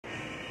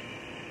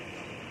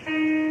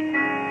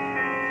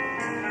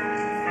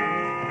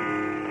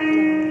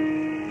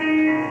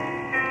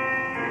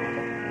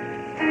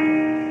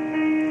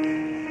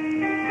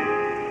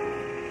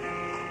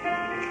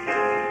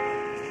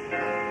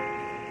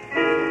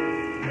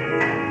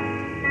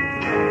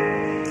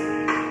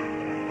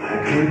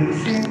Couldn't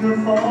seem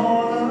to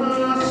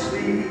fall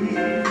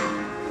asleep.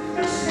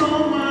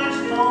 So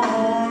much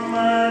on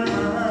my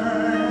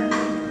mind,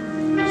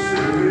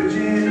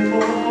 searching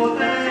for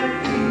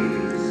that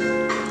peace,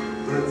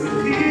 but the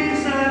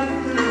peace I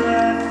could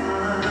not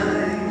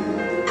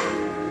find.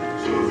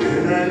 So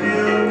then I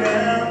knelt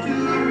down to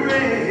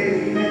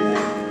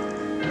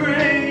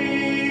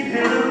pray,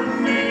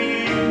 help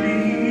me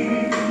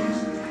please.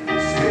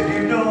 Said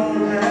you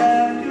don't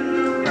have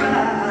to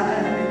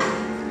cry,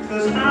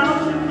 'cause I'll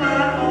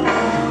supply all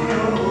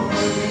your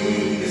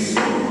needs.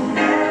 Soon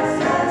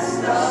as I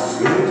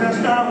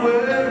stop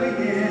worrying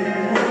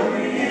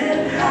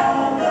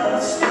how the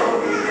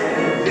story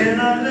ends, then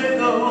I let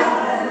go.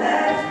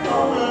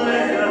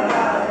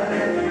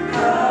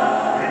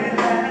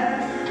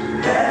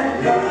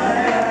 Let God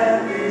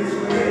have His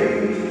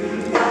way.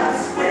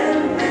 That's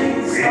when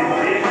things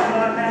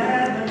start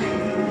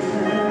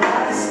happening.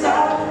 I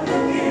stop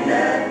looking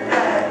at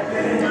that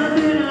thing.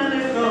 Then I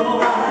let go.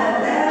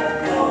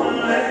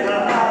 Let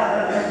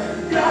God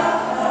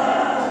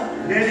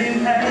let Him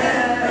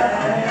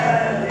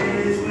have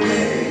His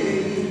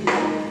way.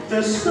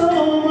 There's so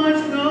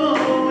much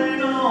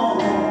going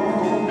on.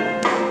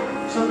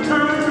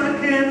 Sometimes I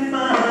can't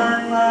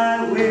find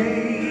my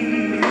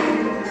way.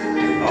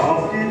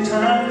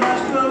 Oftentimes I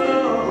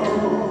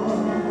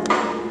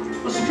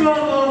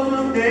struggle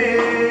from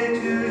day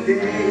to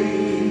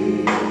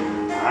day.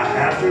 I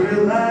have to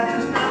realize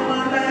it's not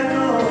my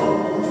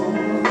battle,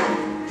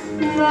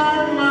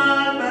 not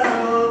my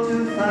battle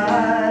to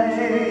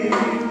fight.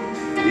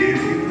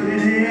 If you put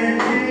it in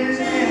His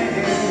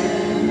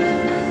hand,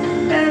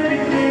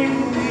 everything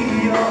will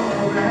be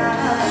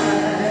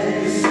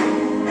alright.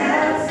 Soon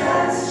as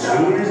I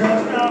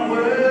stop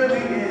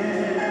worrying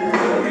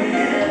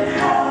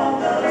how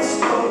the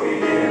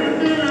story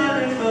ends, then I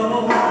let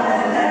go.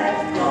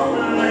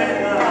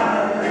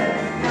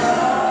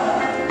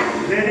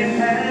 Let Him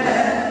have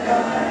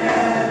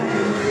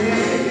His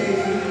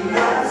way.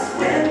 That's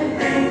when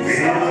things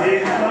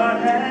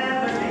start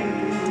happening.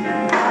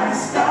 I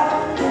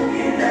stop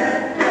looking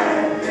at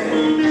that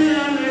thing. Then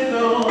I let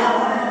go.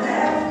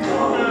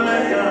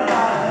 Let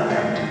God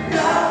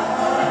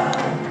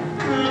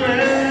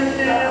let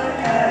Him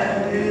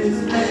have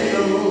His way.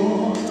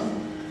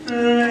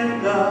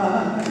 Let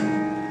God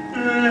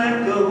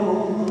let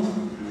go.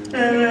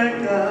 And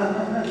let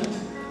God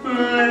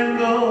let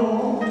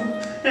go.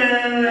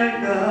 And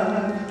let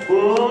God,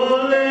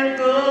 oh, let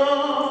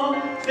go,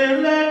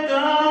 and let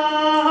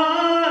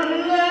God,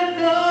 let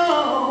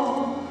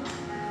go,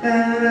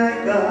 and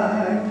let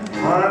God,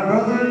 my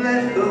brother,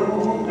 let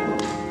go,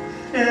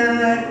 and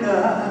let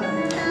God,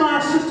 my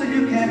sister,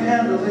 you can't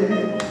handle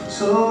it,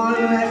 so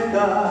let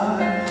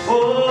God,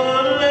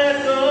 oh,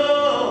 let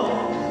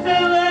go,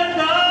 and let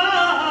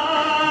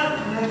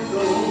God, let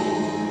go,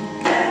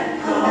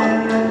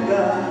 and let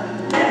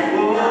God,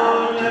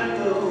 oh, let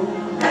go.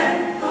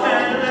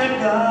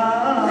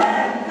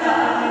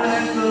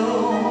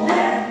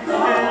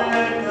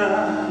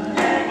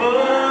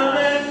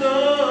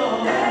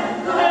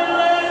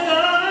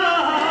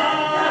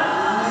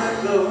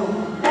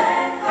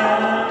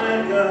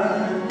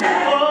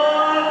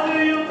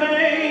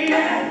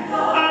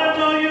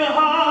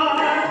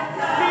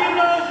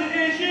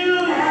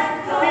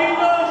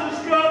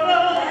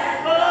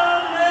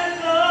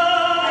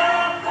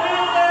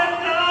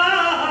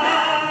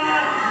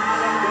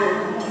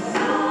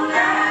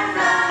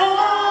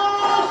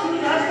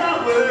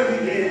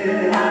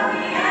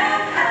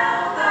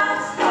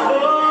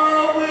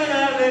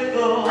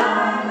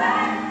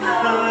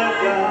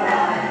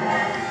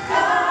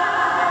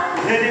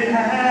 Let Him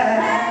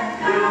have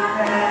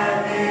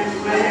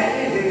His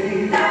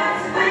way.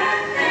 That's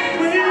when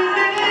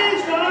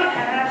things start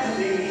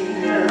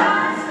happening.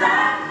 I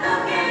stop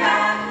looking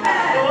at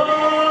that.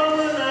 Oh,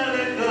 when I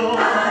let go.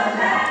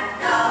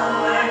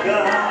 Let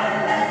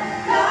God.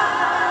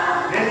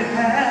 Let Him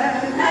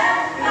have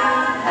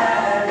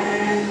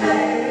His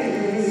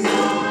way.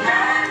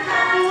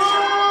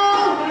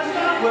 Oh, I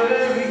stop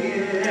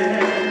worrying.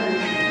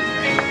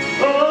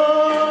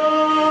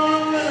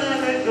 Oh, when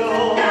I let go.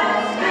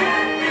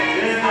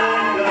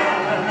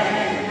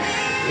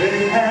 Let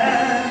Him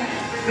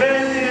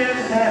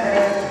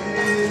have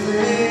His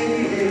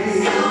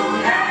way.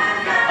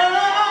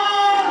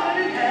 Oh, let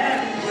Him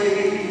have His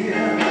way.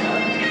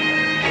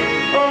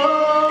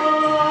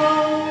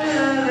 Oh, when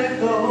I let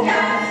go,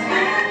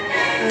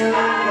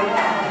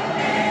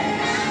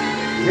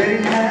 let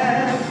Him have